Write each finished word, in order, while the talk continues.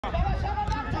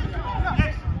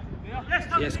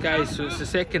Yes guys, so it's the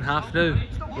second half now.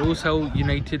 Rosehill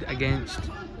United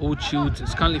against Old Shields.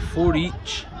 It's currently 4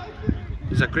 each. It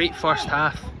was a great first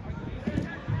half.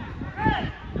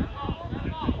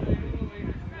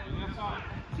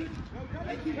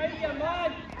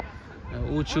 Now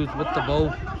Old Shields with the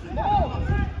ball.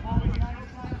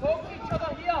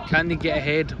 Can they get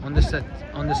ahead on this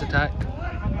attack?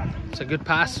 It's a good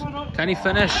pass. Can he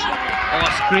finish? Oh,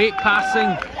 it's great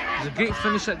passing. It's a great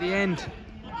finish at the end.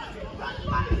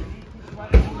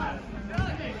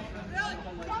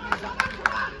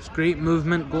 It's great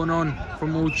movement going on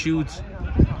from Old Shields.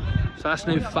 So that's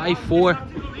now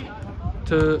 5-4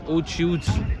 to Old Shields.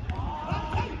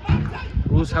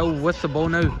 Rosehill with the ball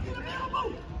now.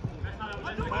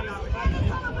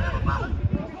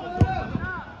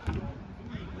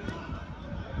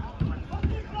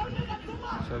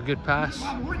 So a good pass.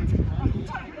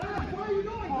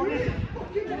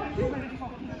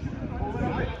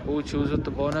 Old Shields with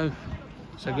the ball now.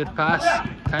 It's a good pass.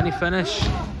 Can he finish?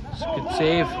 It's a good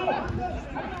save.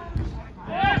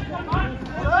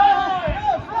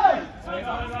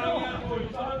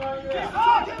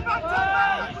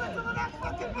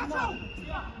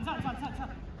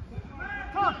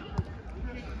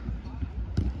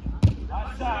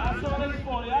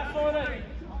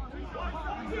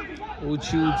 Old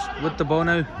Shields with the ball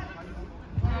now.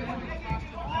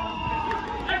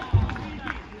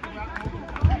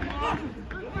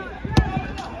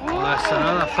 Oh, that's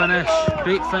another finish.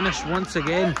 Great finish once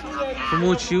again from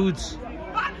Old Shields.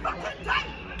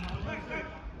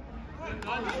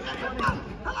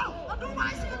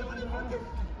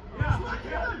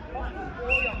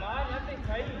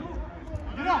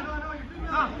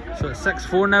 So it's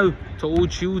 6-4 now to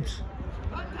Old Shields.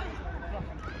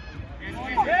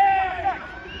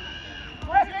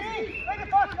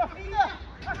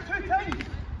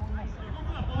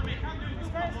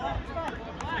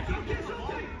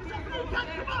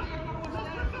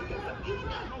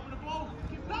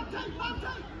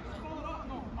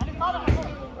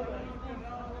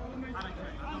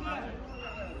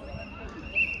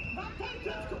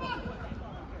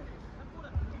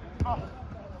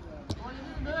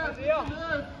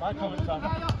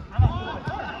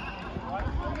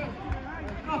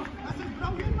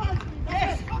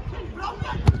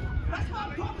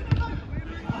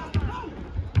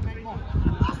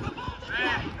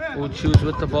 Old Shields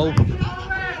with the ball.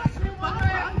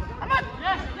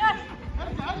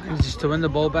 Just to win the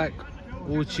ball back.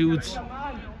 Old Shields.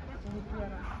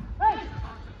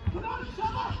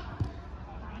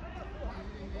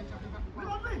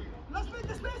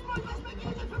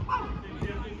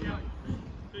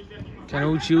 Can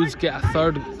Old Shields get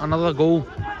another goal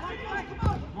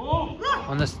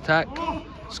on this attack?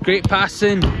 It's great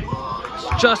passing.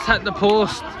 It's just hit the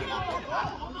post.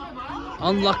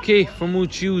 Unlucky from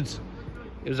Old Shields.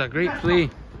 It was a great play.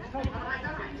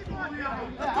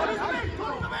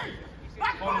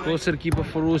 Closer keeper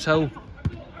for Rosehill.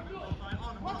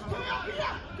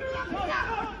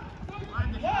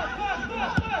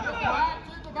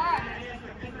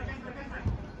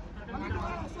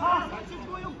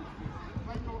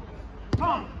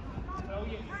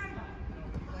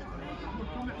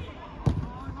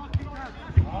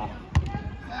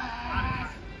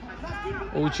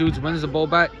 Old Shields wins the ball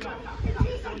back.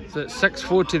 So it's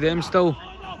 6-4 to them still.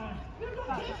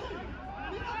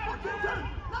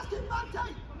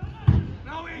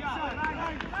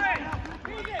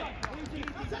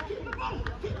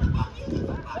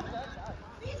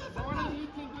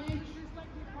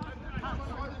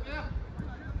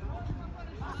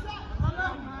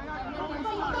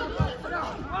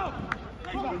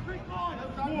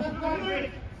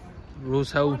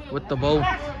 Rosehill with the ball.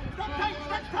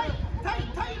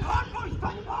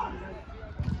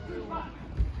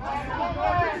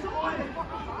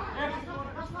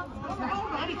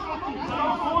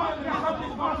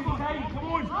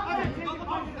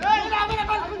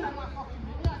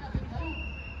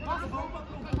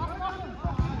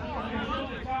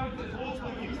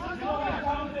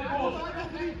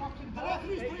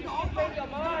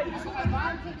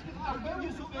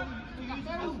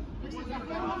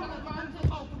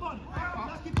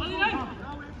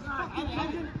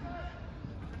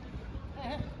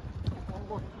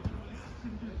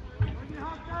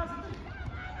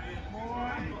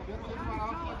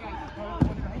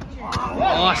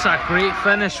 Oh, that's a great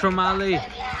finish from Ali.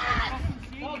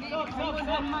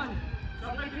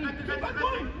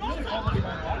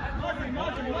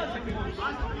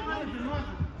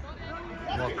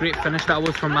 What a great finish that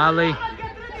was from Ali.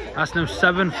 That's now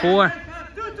 7-4.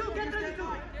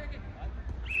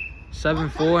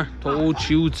 7-4 to Old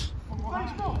Shields.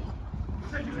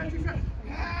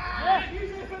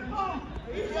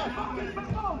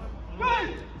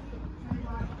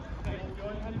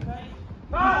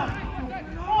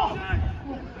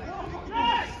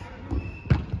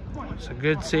 It's a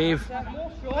good save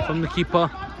from the keeper.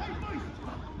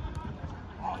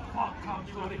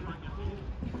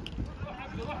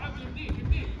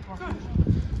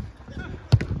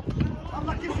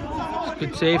 It's a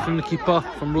good save from the keeper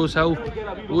from Rosehill.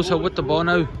 Rosehill with the ball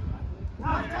now.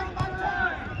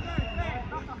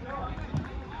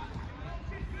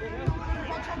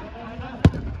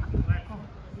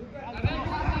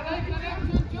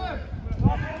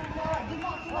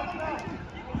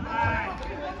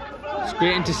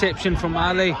 Great interception from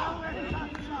Ali.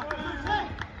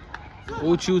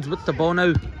 Old Shields with the ball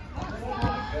now.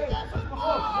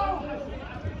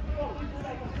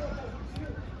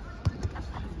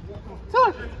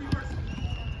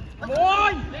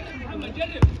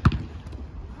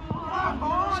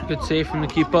 It's a good save from the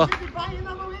keeper.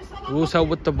 Rosehill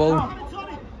with the ball.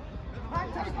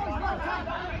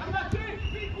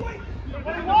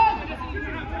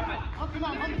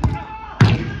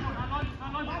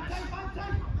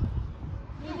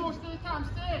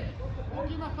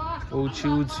 Old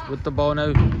Shields with the ball now,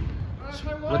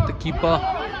 with the keeper.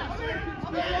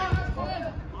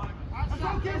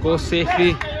 Goes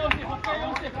safely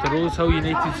to Rosehill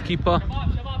United's keeper.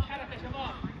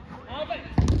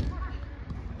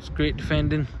 It's great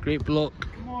defending, great block.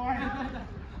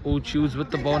 Old Shields with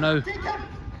the ball now.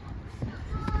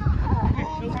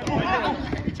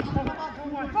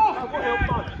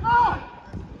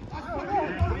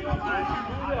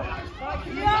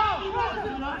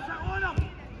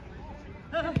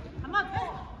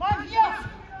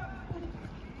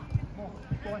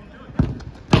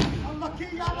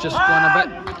 Just gone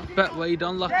a bit wide,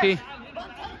 unlucky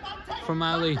from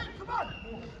Ali.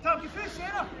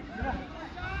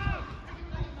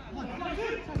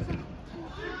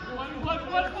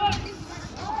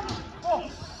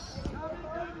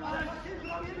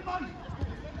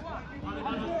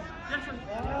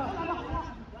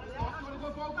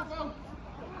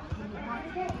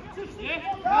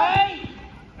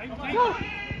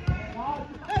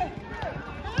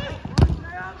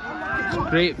 It's a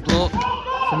great block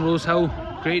from Rosehill,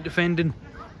 great defending.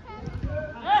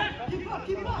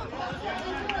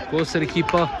 Goes to the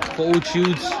keeper for Old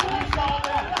Shields.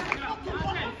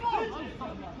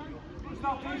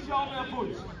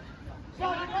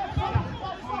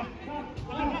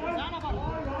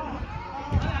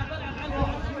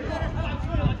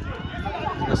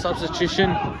 The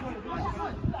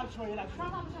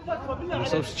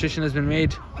substitution has been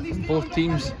made from both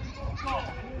teams.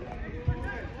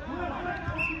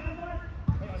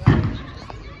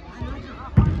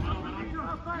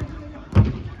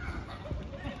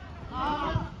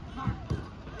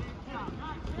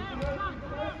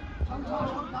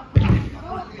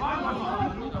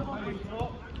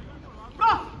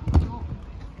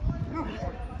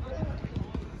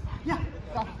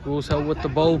 Rosehill with the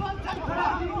ball.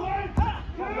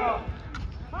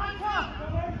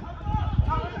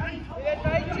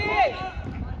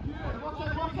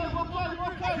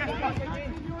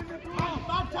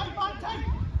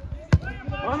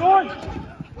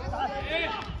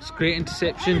 It's a great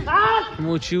interception from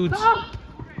Old Shields.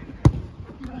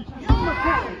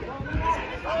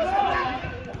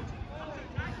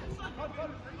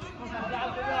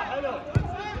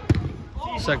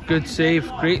 It's a good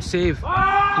save, great save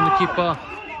from the keeper.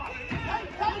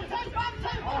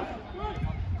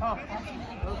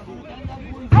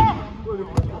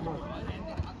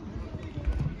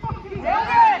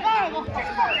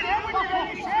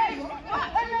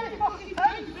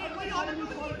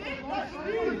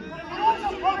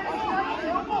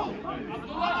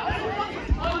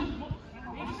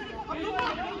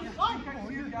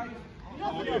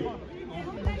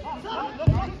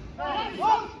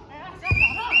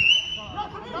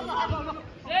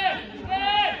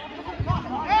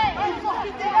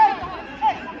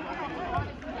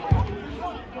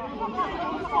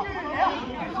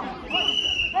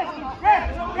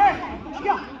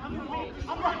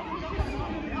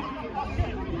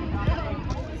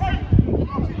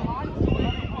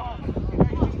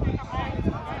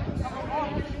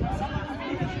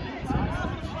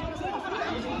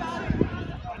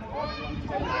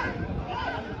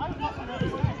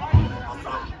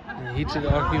 The heated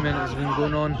argument has been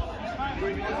going on.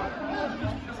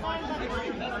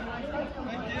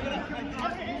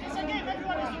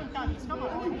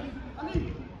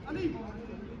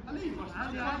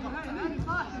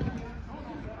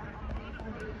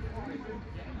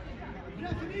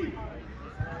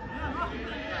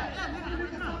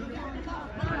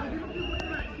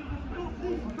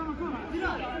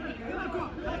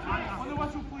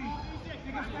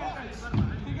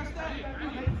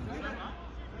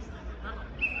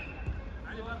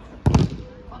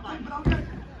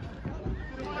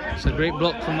 It's a great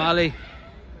block from Ali.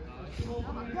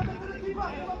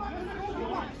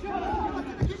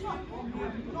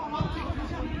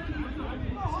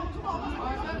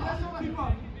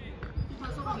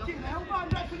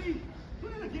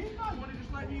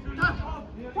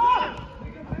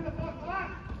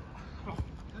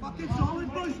 Fucking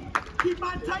solid, boys. Keep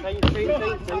man tight.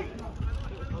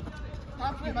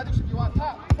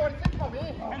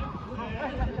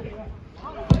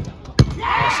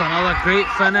 That's another great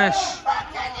finish.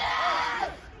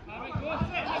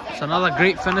 It's another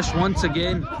great finish once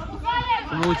again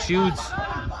from Old Shields.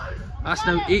 That's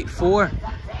now 8-4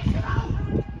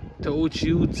 to Old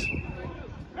Shields.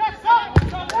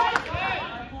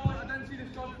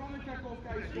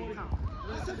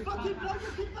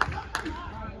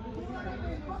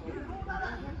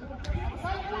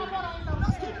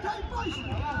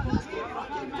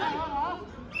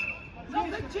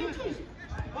 Nothing changes.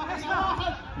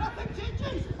 Nothing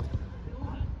changes.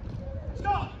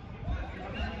 Stop.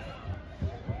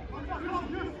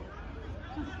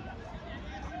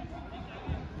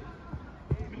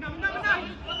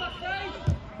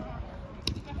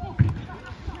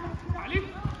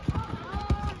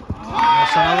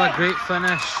 That's another great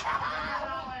finish.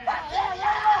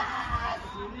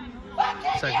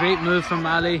 It's a great move from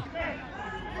Ali.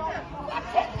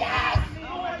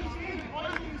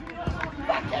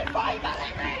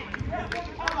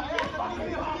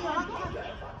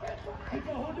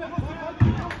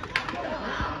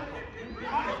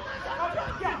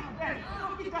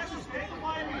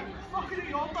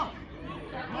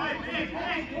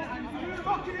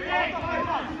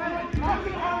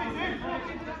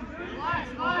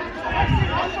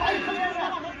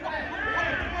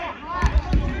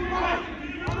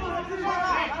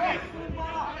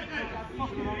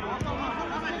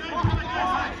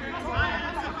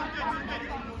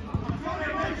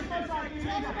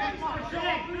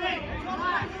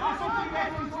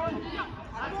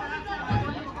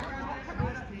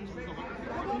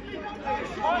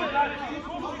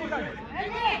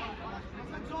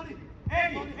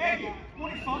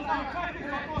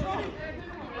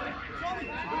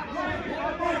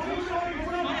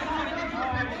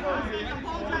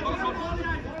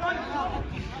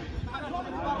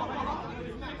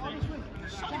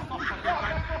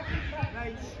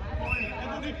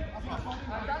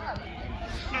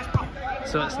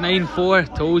 So it's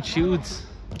 9-4 to Old Shields.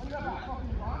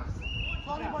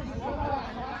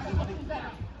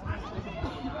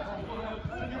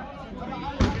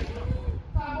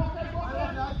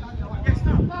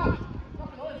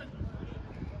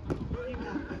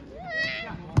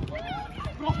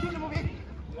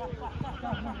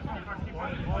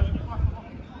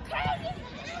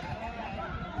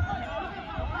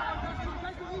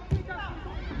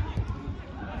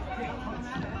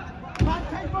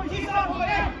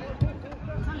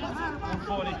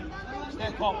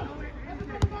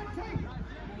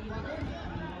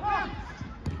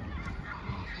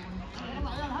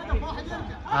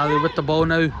 Ali with the ball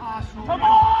now. Come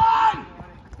on!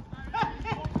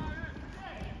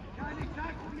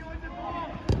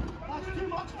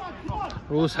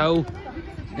 Rosehill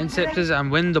intercepts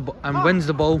and wins the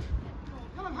ball.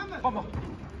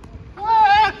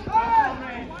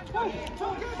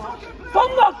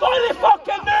 Thunder, finally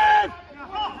fucking move!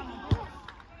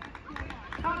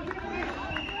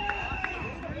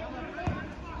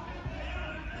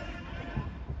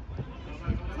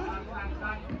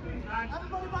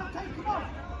 Everybody back, take, come on!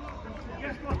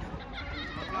 Yes, go!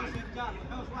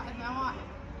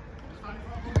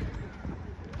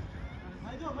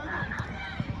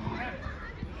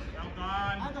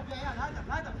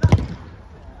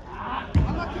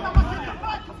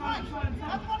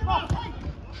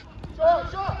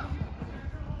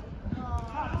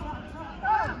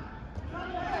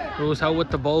 Rosehill with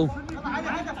the ball.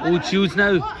 Old Shields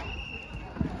now.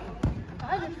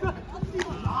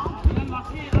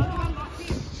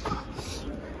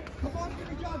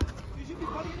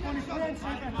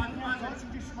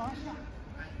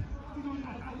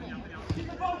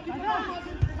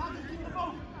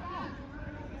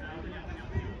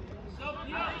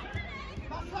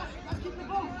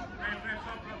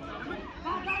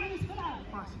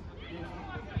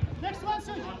 Next one,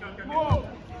 sir.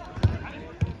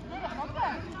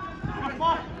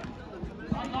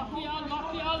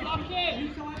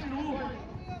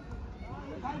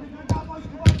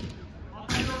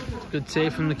 Good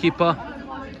save from the keeper.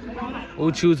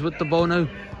 Old Shields with the ball now.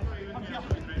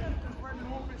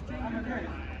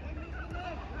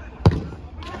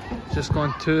 Just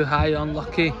gone too high,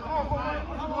 unlucky.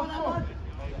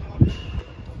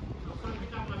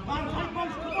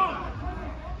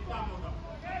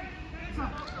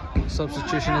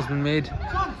 Substitution has been made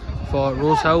for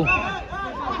Rosehill.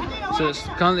 So it's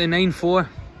currently 9-4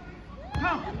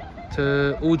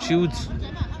 to Old Shields.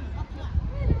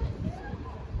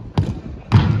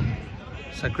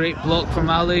 It's a great block from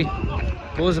Ali.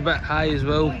 Goes a bit high as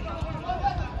well.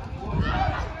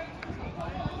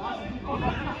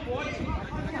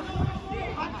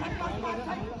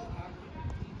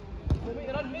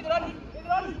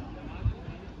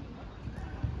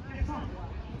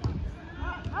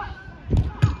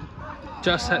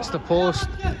 Just hits the post.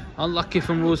 Unlucky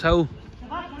from Rosehill.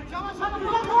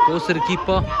 Goes to the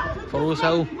keeper for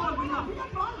Rosehill.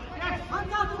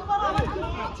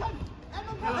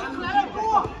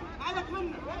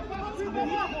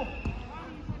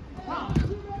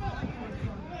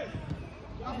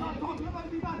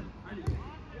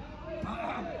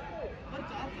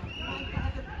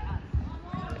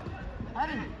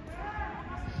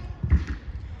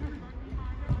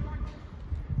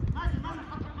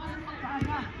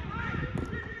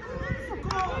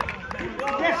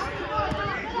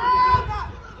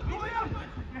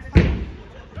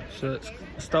 So it's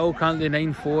still currently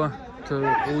 9-4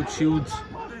 to Old Shields.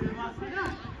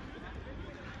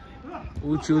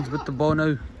 Old Shields with the ball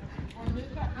now.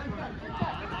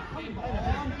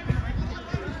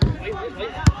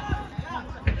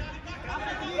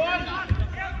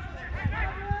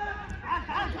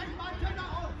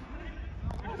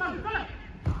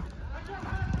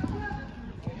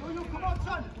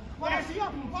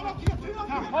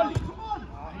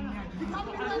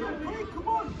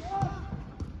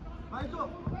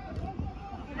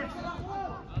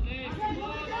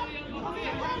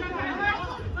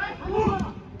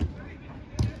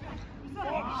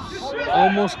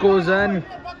 Almost goes in.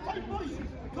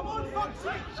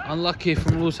 It's unlucky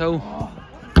from Rosehill.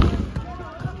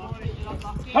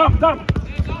 Done.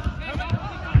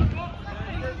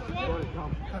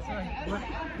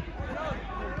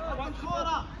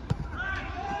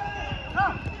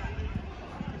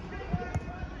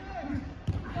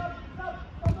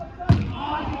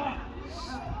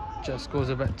 Just goes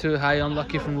a bit too high,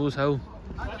 unlucky from Rosehill.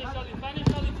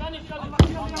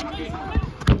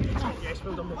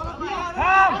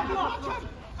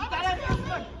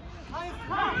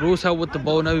 Rosehill with the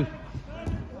ball now.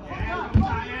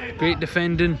 Great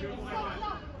defending.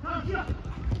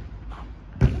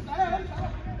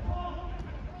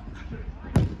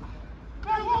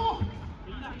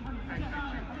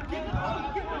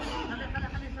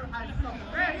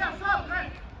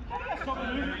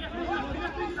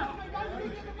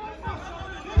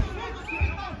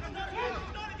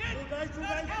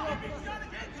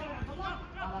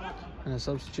 And a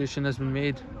substitution has been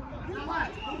made.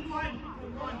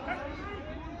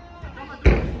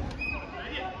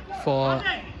 For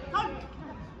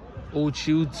Old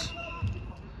Shields.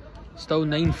 Still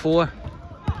 9-4.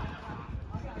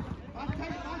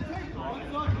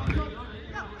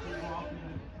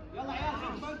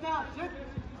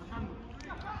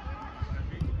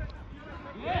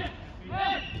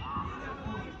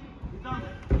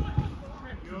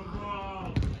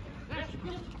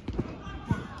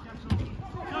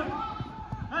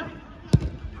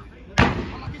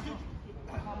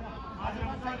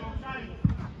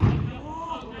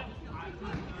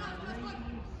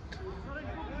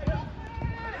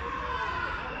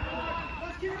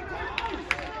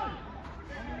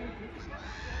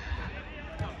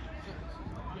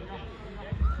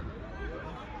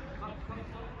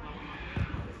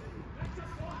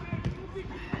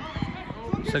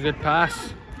 It's a good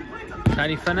pass. Can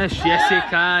he finish? Yes, he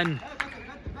can.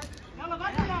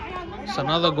 It's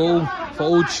another goal for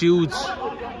Old Shields.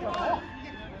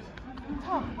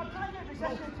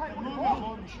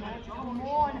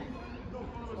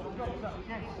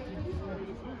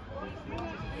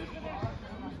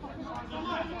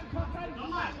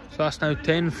 So that's now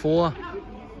 10-4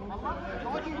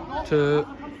 to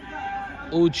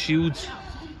Old Shields.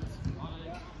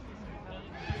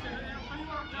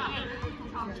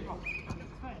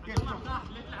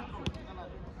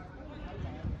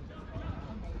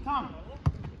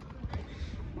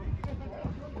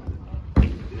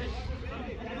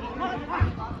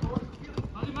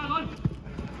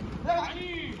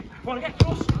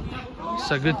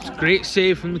 It's a great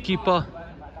save from the keeper.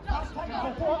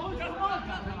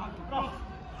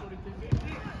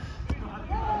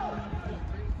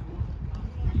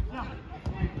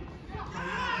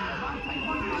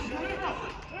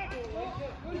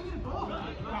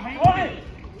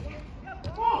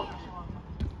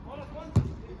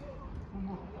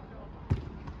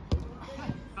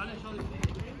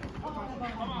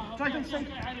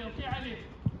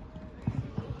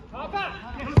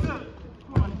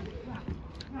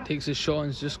 Takes his shot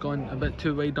and it's just gone a bit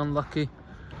too wide, unlucky.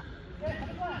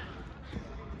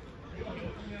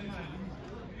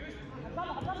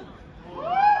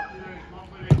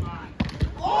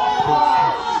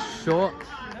 Shot.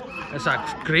 It's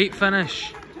a great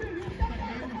finish.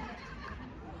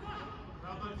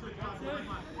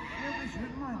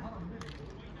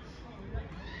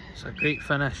 It's a great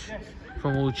finish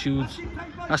from Old Shields.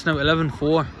 That's now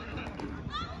 11-4.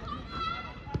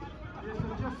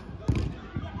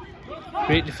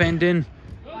 Great defending.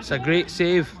 It's a great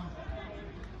save.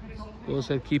 Goes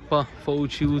head keeper for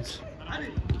Old Shields.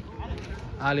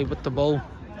 Ali with the ball.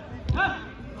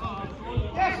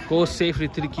 Goes safely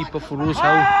to the keeper for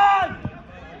Rosehill.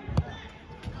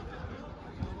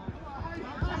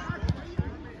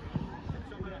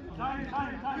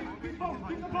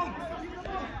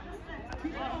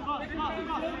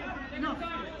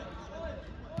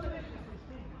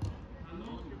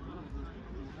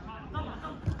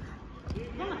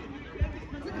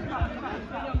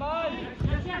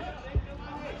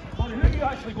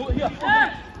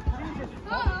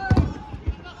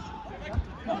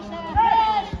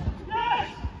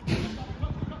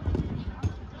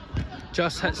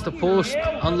 Just hits the post,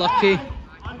 unlucky.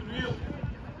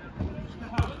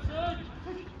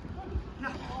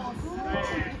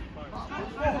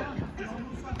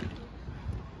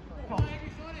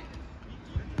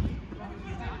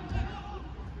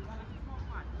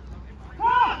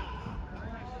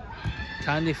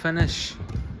 Can they finish?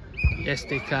 Yes,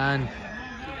 they can.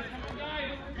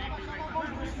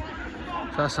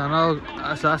 So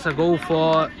that's a goal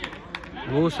for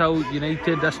Rosehill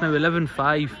United. That's now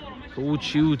 11-5 for Old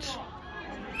Shields.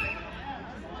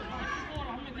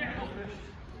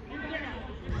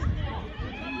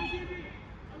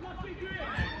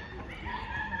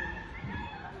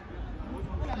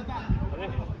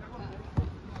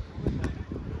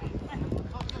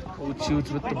 Old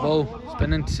Shields with the ball. It's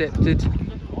been intercepted.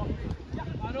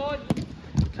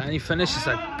 Can he finish? It's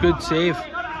a good save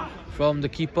from the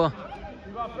keeper.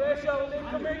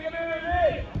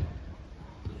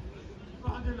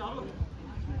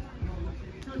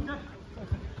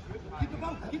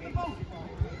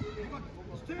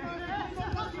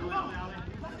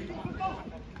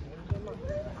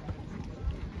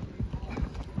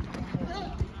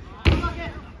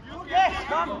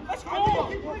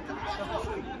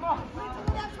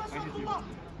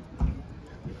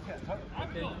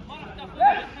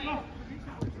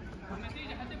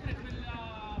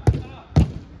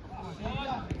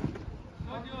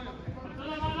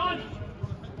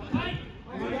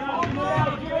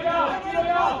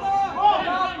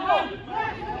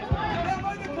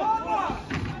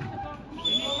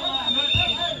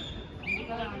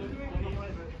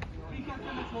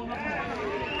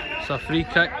 It's a free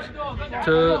kick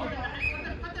to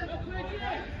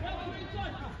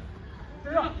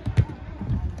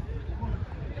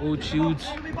Old Shields.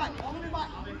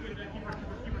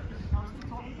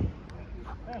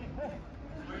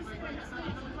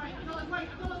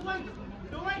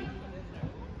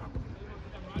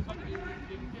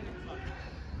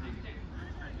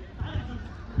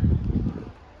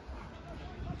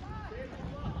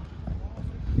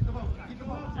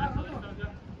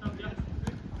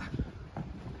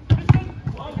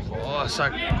 Oh, it's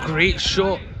a great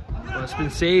shot. Well, it's been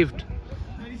saved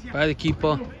by the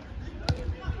keeper.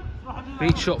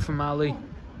 Great shot from Ali.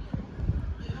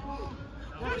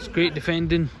 It's great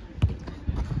defending.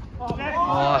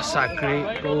 Oh, it's a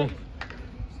great goal.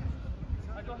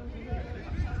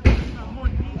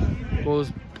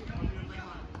 Goes.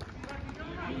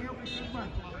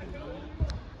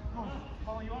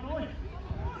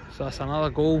 So that's another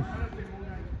goal.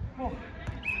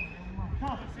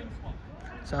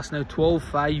 So that's now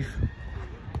 12-5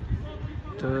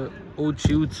 to Old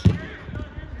Shields.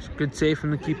 It's a good save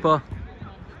from the keeper.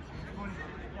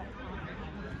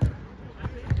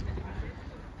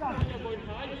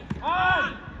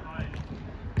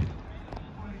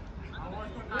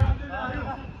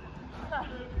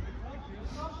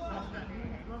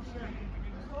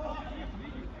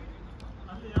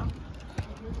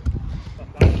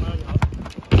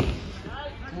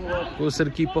 Goes to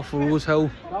the keeper for Rosehill.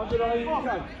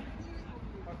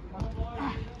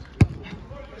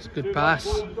 It's a good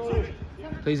pass.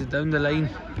 Plays it down the line.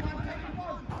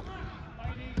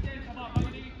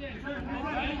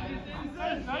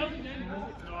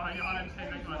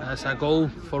 That's a goal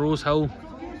for Rosehill.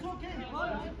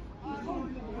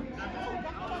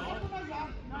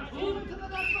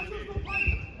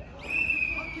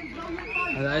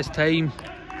 And that is time.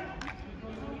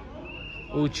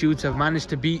 Old Shields have managed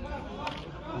to beat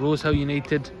Rosehill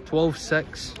United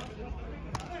 12-6.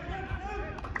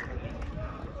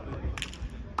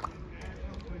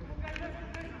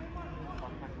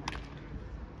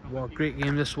 What a great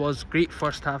game this was. Great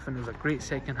first half, and it was a great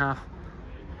second half.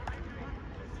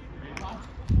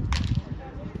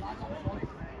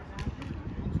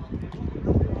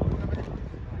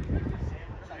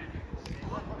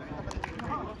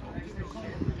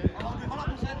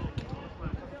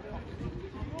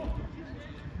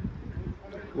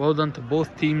 Well done to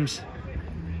both teams.